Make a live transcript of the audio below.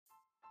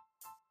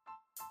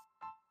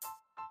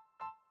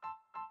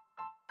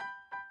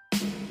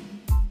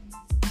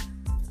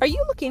Are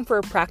you looking for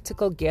a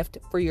practical gift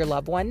for your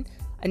loved one?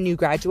 A new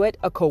graduate,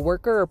 a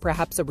coworker, or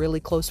perhaps a really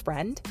close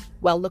friend?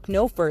 Well, look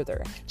no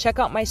further. Check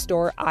out my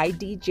store,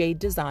 IDJ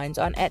Designs,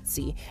 on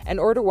Etsy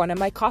and order one of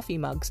my coffee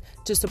mugs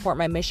to support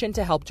my mission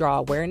to help draw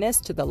awareness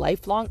to the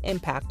lifelong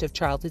impact of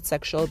childhood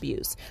sexual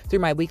abuse through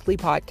my weekly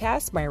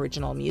podcast, my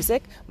original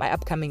music, my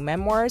upcoming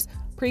memoirs,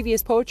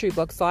 previous poetry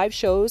books, live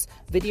shows,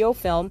 video,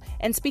 film,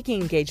 and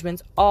speaking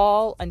engagements,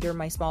 all under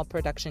my small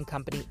production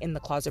company, In the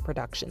Closet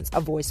Productions, a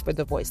voice for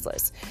the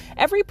voiceless.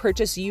 Every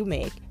purchase you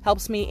make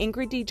helps me,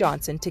 Ingrid D.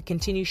 Johnson, to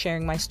continue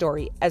sharing my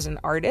story as an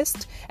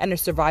artist and a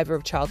survivor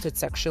of childhood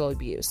sexual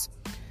abuse.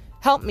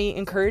 Help me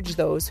encourage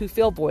those who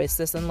feel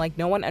voiceless and like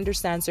no one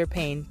understands their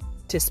pain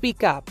to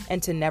speak up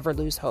and to never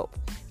lose hope.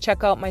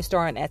 Check out my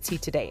store on Etsy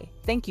today.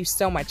 Thank you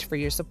so much for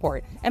your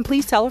support, and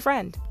please tell a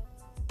friend.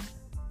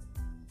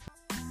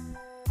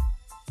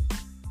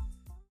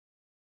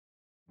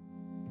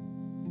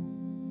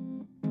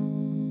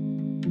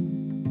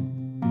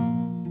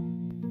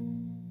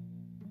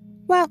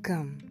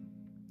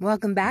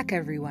 Welcome back,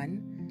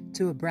 everyone,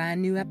 to a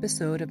brand new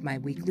episode of my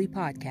weekly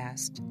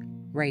podcast,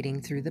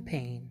 Writing Through the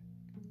Pain.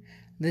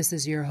 This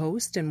is your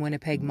host and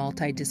Winnipeg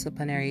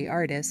multidisciplinary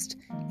artist,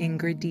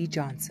 Ingrid D.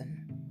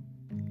 Johnson.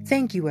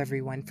 Thank you,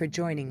 everyone, for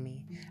joining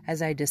me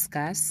as I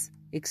discuss,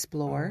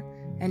 explore,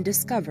 and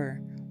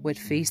discover what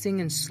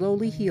facing and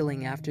slowly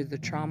healing after the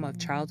trauma of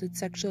childhood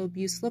sexual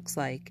abuse looks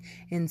like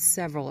in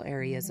several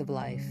areas of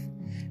life,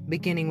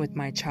 beginning with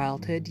my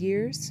childhood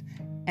years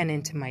and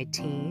into my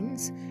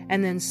teens,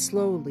 and then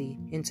slowly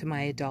into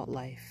my adult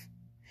life.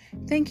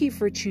 Thank you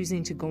for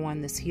choosing to go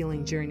on this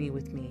healing journey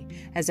with me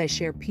as I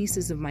share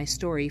pieces of my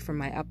story from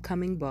my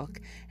upcoming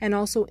book and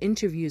also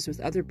interviews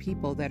with other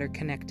people that are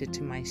connected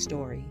to my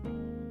story.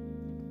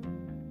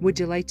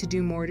 Would you like to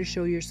do more to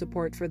show your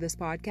support for this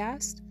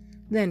podcast?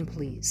 Then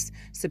please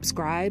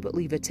subscribe,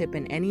 leave a tip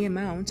in any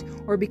amount,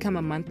 or become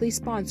a monthly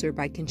sponsor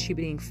by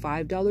contributing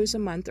 $5 a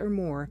month or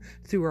more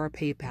through our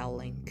PayPal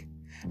link.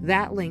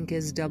 That link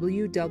is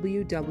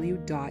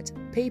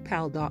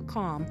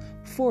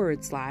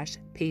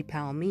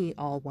www.paypal.com/PayPalMe,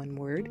 all one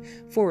word,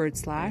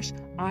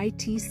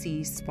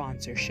 /ITC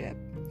sponsorship.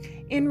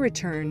 In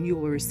return, you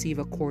will receive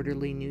a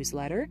quarterly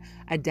newsletter,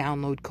 a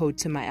download code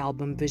to my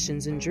album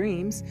Visions and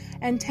Dreams,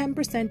 and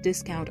 10%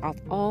 discount off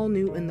all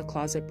new In the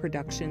Closet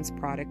Productions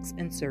products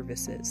and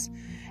services.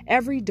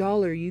 Every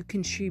dollar you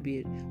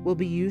contribute will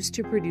be used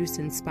to produce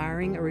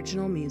inspiring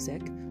original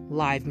music,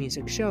 live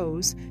music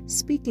shows,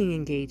 speaking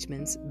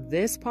engagements,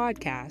 this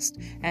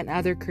podcast, and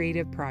other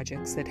creative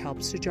projects that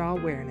helps to draw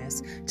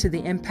awareness to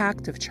the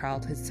impact of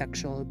childhood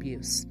sexual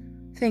abuse.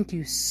 Thank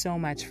you so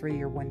much for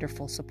your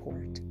wonderful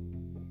support.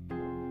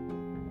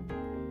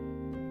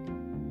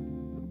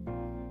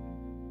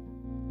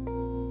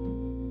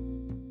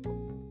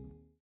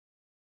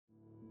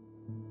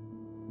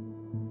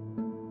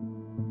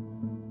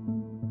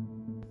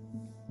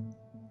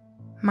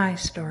 My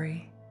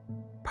Story,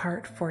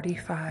 Part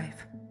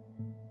 45,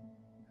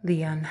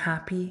 The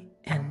Unhappy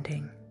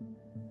Ending.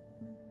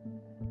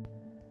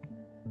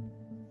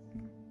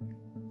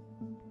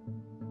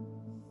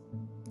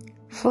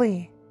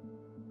 Flee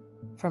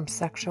from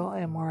sexual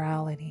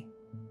immorality.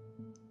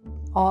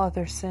 All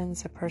other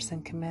sins a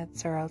person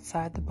commits are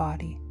outside the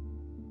body,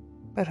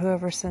 but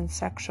whoever sins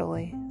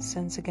sexually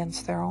sins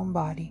against their own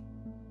body.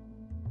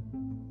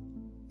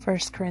 1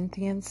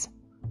 Corinthians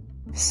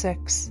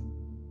 6,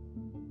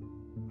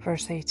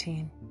 verse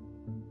 18.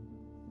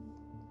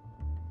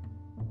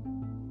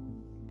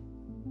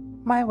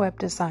 My web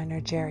designer,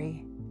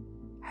 Jerry,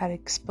 had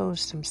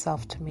exposed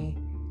himself to me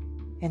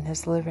in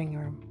his living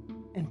room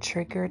and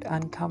triggered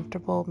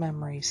uncomfortable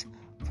memories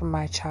from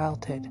my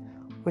childhood,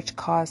 which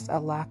caused a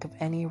lack of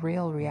any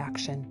real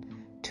reaction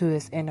to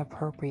his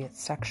inappropriate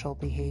sexual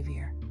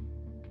behavior.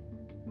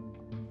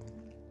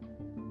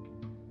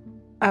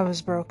 I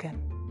was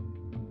broken.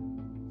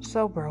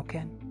 So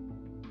broken,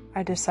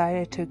 I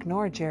decided to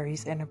ignore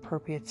Jerry's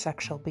inappropriate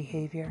sexual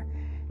behavior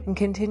and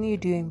continue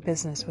doing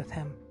business with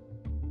him.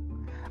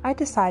 I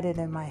decided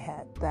in my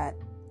head that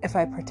if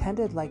I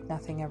pretended like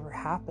nothing ever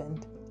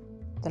happened,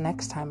 the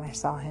next time I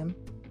saw him,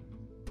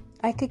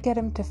 I could get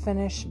him to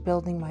finish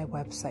building my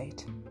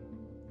website.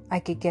 I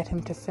could get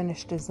him to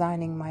finish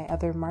designing my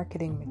other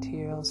marketing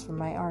materials for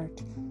my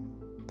art,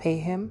 pay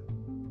him,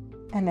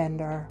 and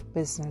end our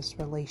business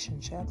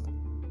relationship.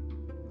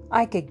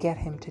 I could get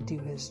him to do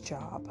his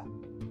job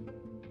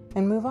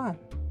and move on,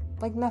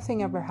 like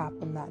nothing ever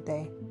happened that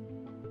day.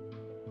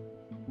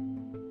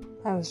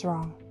 I was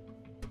wrong.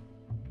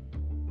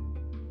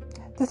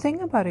 The thing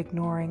about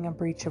ignoring a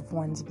breach of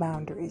one's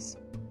boundaries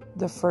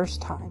the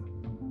first time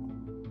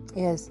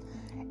is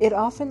it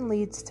often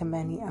leads to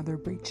many other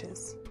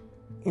breaches,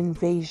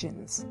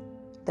 invasions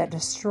that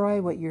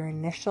destroy what your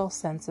initial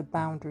sense of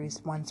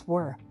boundaries once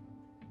were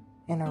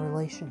in a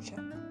relationship.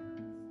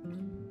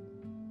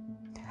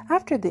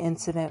 After the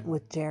incident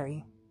with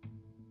Jerry,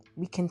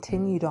 we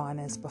continued on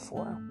as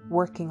before,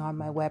 working on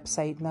my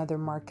website and other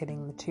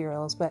marketing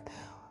materials, but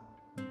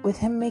with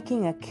him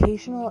making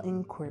occasional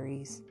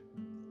inquiries,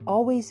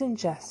 always in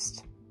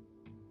jest,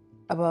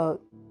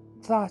 about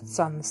thoughts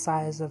on the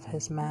size of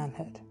his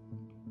manhood.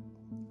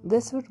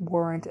 This would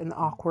warrant an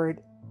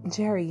awkward,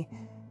 "Jerry,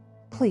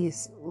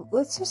 please,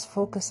 let's just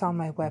focus on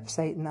my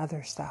website and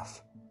other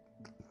stuff."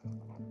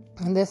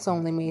 And this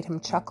only made him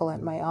chuckle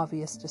at my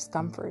obvious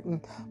discomfort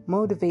and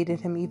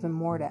motivated him even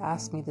more to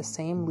ask me the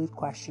same lewd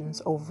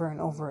questions over and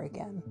over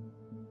again.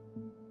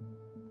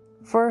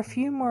 For a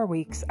few more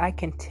weeks, I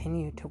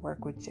continued to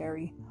work with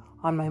Jerry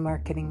on my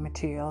marketing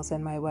materials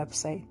and my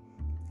website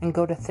and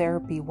go to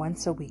therapy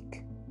once a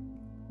week.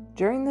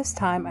 During this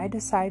time, I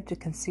decided to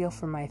conceal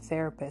from my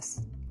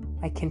therapist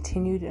my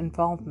continued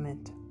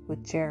involvement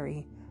with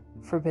Jerry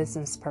for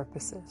business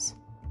purposes.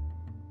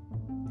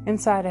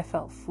 Inside, I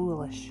felt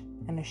foolish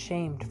and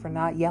ashamed for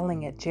not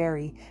yelling at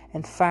Jerry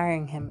and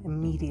firing him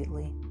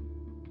immediately.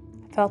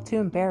 I felt too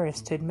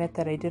embarrassed to admit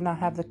that I did not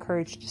have the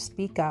courage to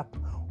speak up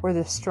or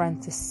the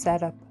strength to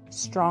set up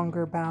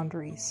stronger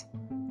boundaries.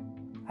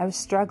 I was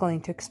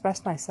struggling to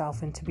express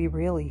myself and to be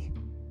really,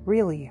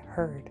 really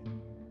heard.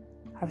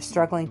 I was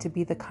struggling to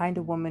be the kind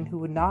of woman who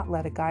would not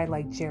let a guy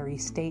like Jerry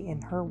stay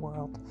in her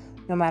world,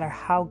 no matter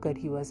how good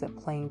he was at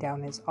playing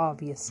down his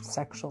obvious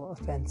sexual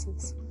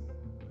offenses.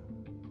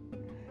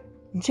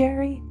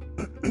 Jerry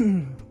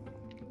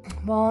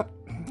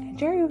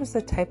was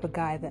the type of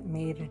guy that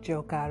made a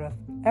joke out of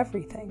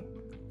everything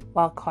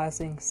while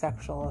causing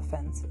sexual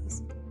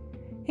offenses.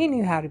 He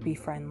knew how to be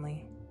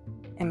friendly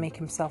and make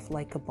himself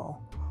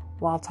likable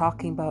while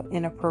talking about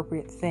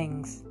inappropriate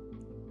things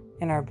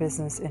in our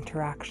business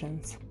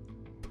interactions.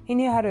 He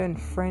knew how to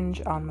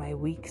infringe on my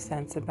weak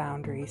sense of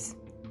boundaries.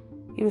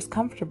 He was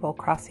comfortable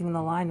crossing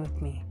the line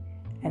with me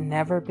and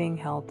never being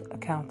held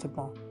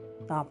accountable,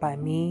 not by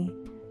me,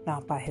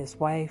 not by his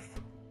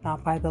wife,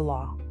 not by the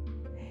law.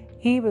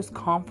 He was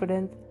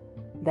confident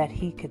that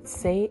he could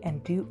say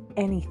and do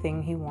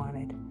anything he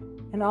wanted,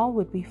 and all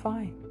would be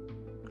fine.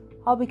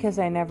 All because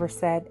I never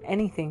said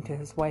anything to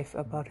his wife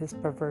about his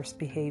perverse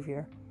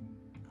behavior.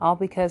 All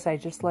because I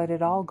just let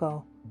it all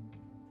go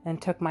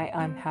and took my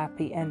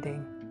unhappy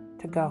ending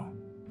to go.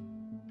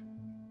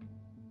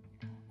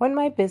 When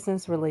my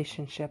business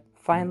relationship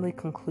finally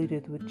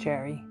concluded with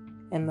Jerry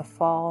in the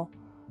fall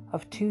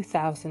of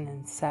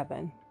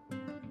 2007,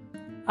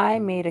 I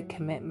made a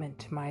commitment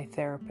to my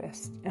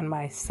therapist and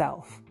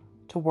myself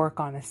to work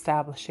on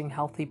establishing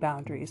healthy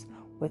boundaries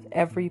with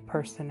every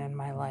person in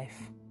my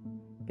life,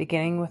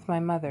 beginning with my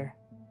mother,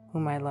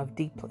 whom I love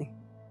deeply,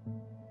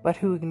 but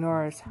who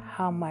ignores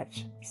how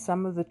much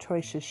some of the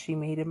choices she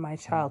made in my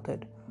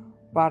childhood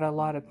brought a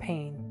lot of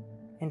pain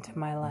into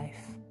my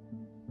life.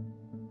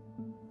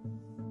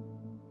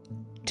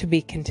 To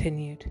be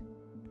continued.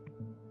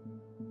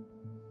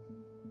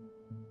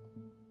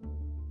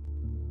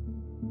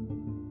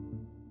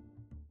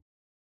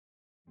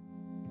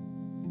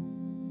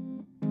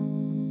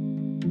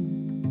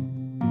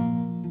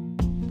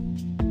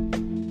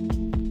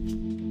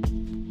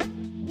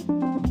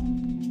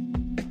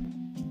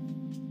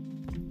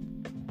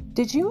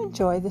 Did you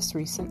enjoy this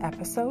recent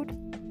episode?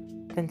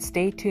 Then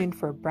stay tuned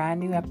for a brand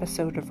new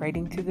episode of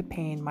Writing Through the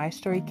Pain, My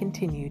Story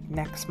Continued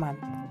next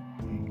month.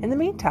 In the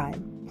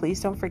meantime,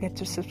 please don't forget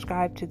to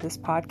subscribe to this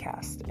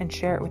podcast and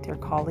share it with your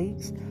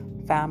colleagues,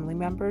 family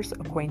members,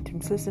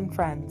 acquaintances, and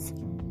friends.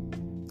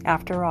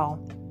 After all,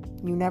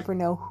 you never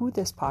know who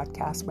this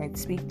podcast might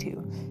speak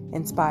to,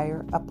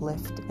 inspire,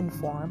 uplift,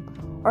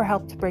 inform, or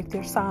help to break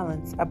their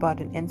silence about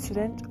an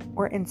incident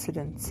or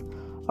incidents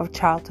of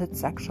childhood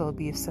sexual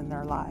abuse in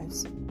their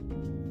lives.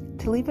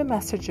 To leave a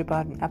message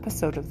about an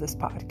episode of this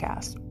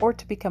podcast or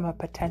to become a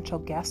potential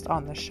guest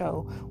on the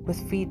show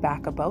with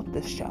feedback about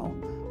this show,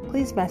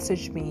 please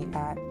message me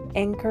at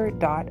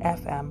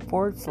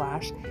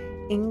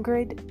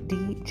anchor.fm/Ingrid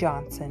D.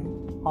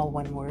 Johnson, all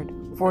one word,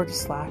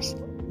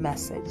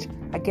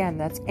 /message. Again,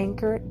 that's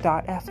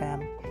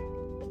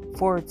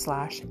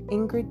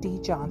anchor.fm/Ingrid D.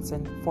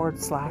 Johnson,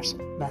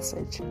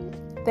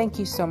 /message. Thank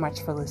you so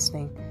much for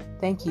listening.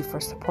 Thank you for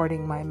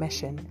supporting my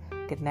mission.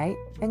 Good night,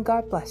 and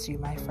God bless you,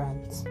 my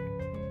friends.